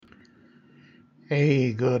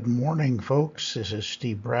Hey, good morning, folks. This is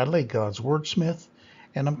Steve Bradley, God's Wordsmith,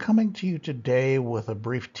 and I'm coming to you today with a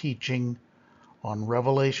brief teaching on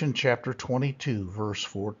Revelation chapter 22, verse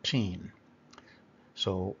 14.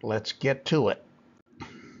 So let's get to it.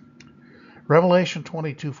 Revelation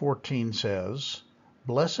 22:14 says,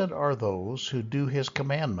 "Blessed are those who do his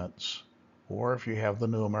commandments," or if you have the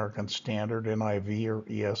New American Standard, NIV, or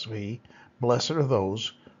ESV, "Blessed are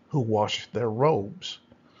those who wash their robes."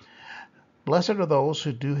 Blessed are those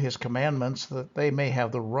who do his commandments, that they may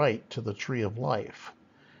have the right to the tree of life,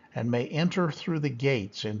 and may enter through the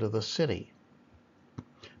gates into the city.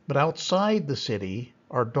 But outside the city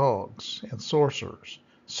are dogs and sorcerers,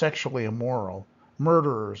 sexually immoral,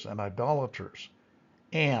 murderers and idolaters,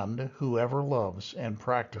 and whoever loves and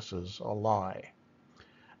practices a lie.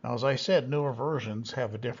 Now, as I said, newer versions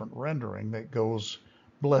have a different rendering that goes,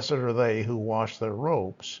 "Blessed are they who wash their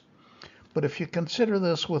robes." But if you consider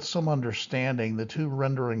this with some understanding, the two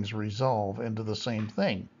renderings resolve into the same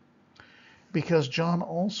thing. Because John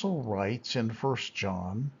also writes in 1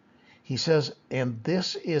 John, he says, "And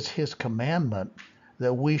this is his commandment,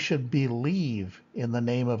 that we should believe in the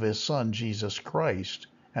name of his Son, Jesus Christ,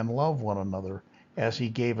 and love one another as he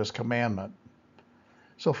gave us commandment."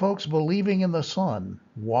 So folks, believing in the Son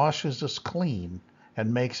washes us clean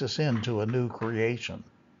and makes us into a new creation.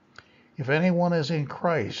 If anyone is in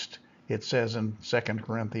Christ, it says in 2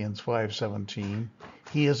 Corinthians 5:17,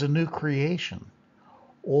 he is a new creation.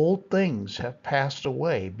 Old things have passed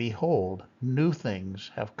away. Behold, new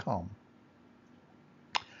things have come.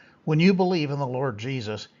 When you believe in the Lord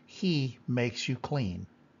Jesus, he makes you clean,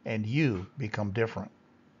 and you become different.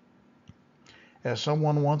 As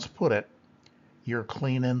someone once put it, you're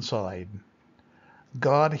clean inside.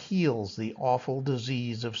 God heals the awful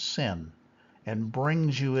disease of sin and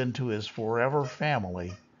brings you into his forever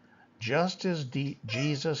family, just as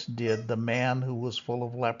Jesus did the man who was full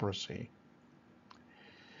of leprosy.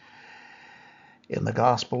 In the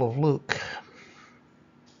Gospel of Luke,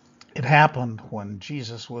 it happened when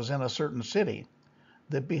Jesus was in a certain city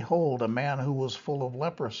that, behold, a man who was full of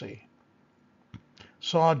leprosy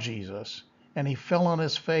saw Jesus, and he fell on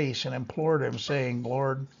his face and implored him, saying,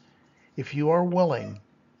 "Lord, if you are willing,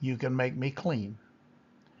 you can make me clean."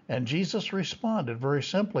 And Jesus responded very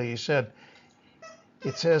simply. He said,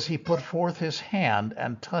 it says he put forth his hand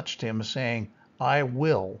and touched him, saying, "I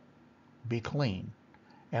will be clean."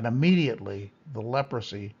 And immediately the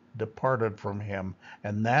leprosy departed from him.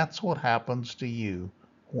 And that's what happens to you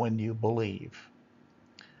when you believe.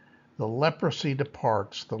 The leprosy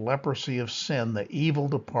departs, the leprosy of sin, the evil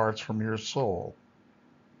departs from your soul.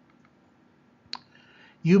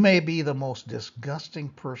 You may be the most disgusting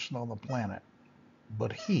person on the planet,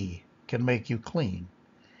 but he can make you clean.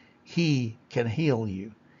 He can heal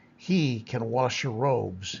you. He can wash your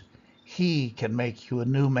robes. He can make you a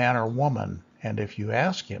new man or woman, and if you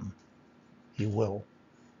ask him, he will.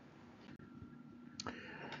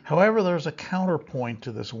 However, there's a counterpoint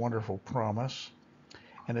to this wonderful promise,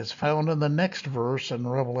 and it's found in the next verse in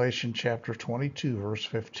Revelation chapter 22, verse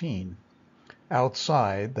 15.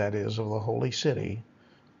 Outside, that is, of the holy city,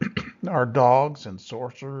 are dogs and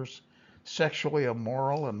sorcerers, sexually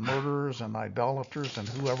immoral and murderers and idolaters, and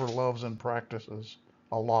whoever loves and practices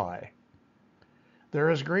a lie.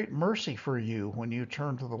 There is great mercy for you when you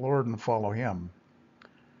turn to the Lord and follow him,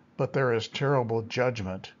 but there is terrible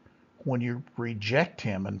judgment when you reject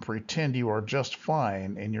him and pretend you are just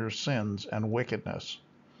fine in your sins and wickedness.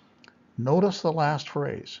 Notice the last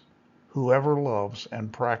phrase, whoever loves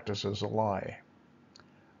and practices a lie.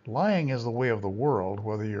 Lying is the way of the world.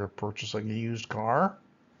 Whether you're purchasing a used car,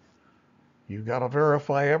 you've got to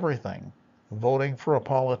verify everything. Voting for a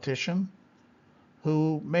politician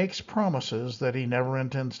who makes promises that he never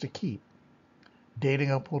intends to keep.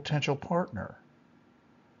 Dating a potential partner.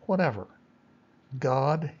 Whatever.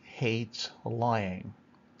 God hates lying.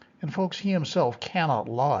 And folks, he himself cannot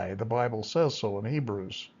lie. The Bible says so in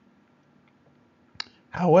Hebrews.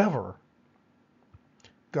 However,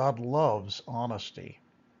 God loves honesty.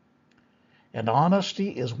 And honesty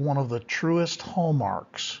is one of the truest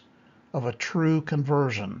hallmarks of a true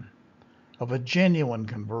conversion, of a genuine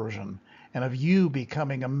conversion, and of you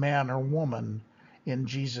becoming a man or woman in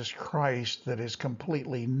Jesus Christ that is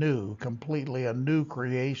completely new, completely a new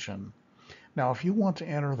creation. Now, if you want to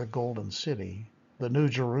enter the golden city, the New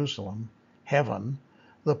Jerusalem, heaven,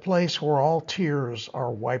 the place where all tears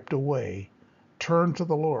are wiped away, turn to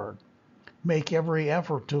the Lord. Make every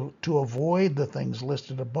effort to avoid the things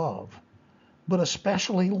listed above, but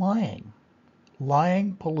especially lying.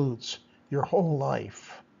 Lying pollutes your whole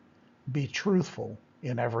life. Be truthful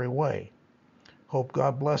in every way. Hope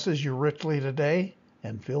God blesses you richly today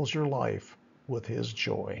and fills your life with his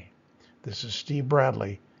joy. This is Steve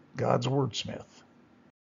Bradley, God's Wordsmith.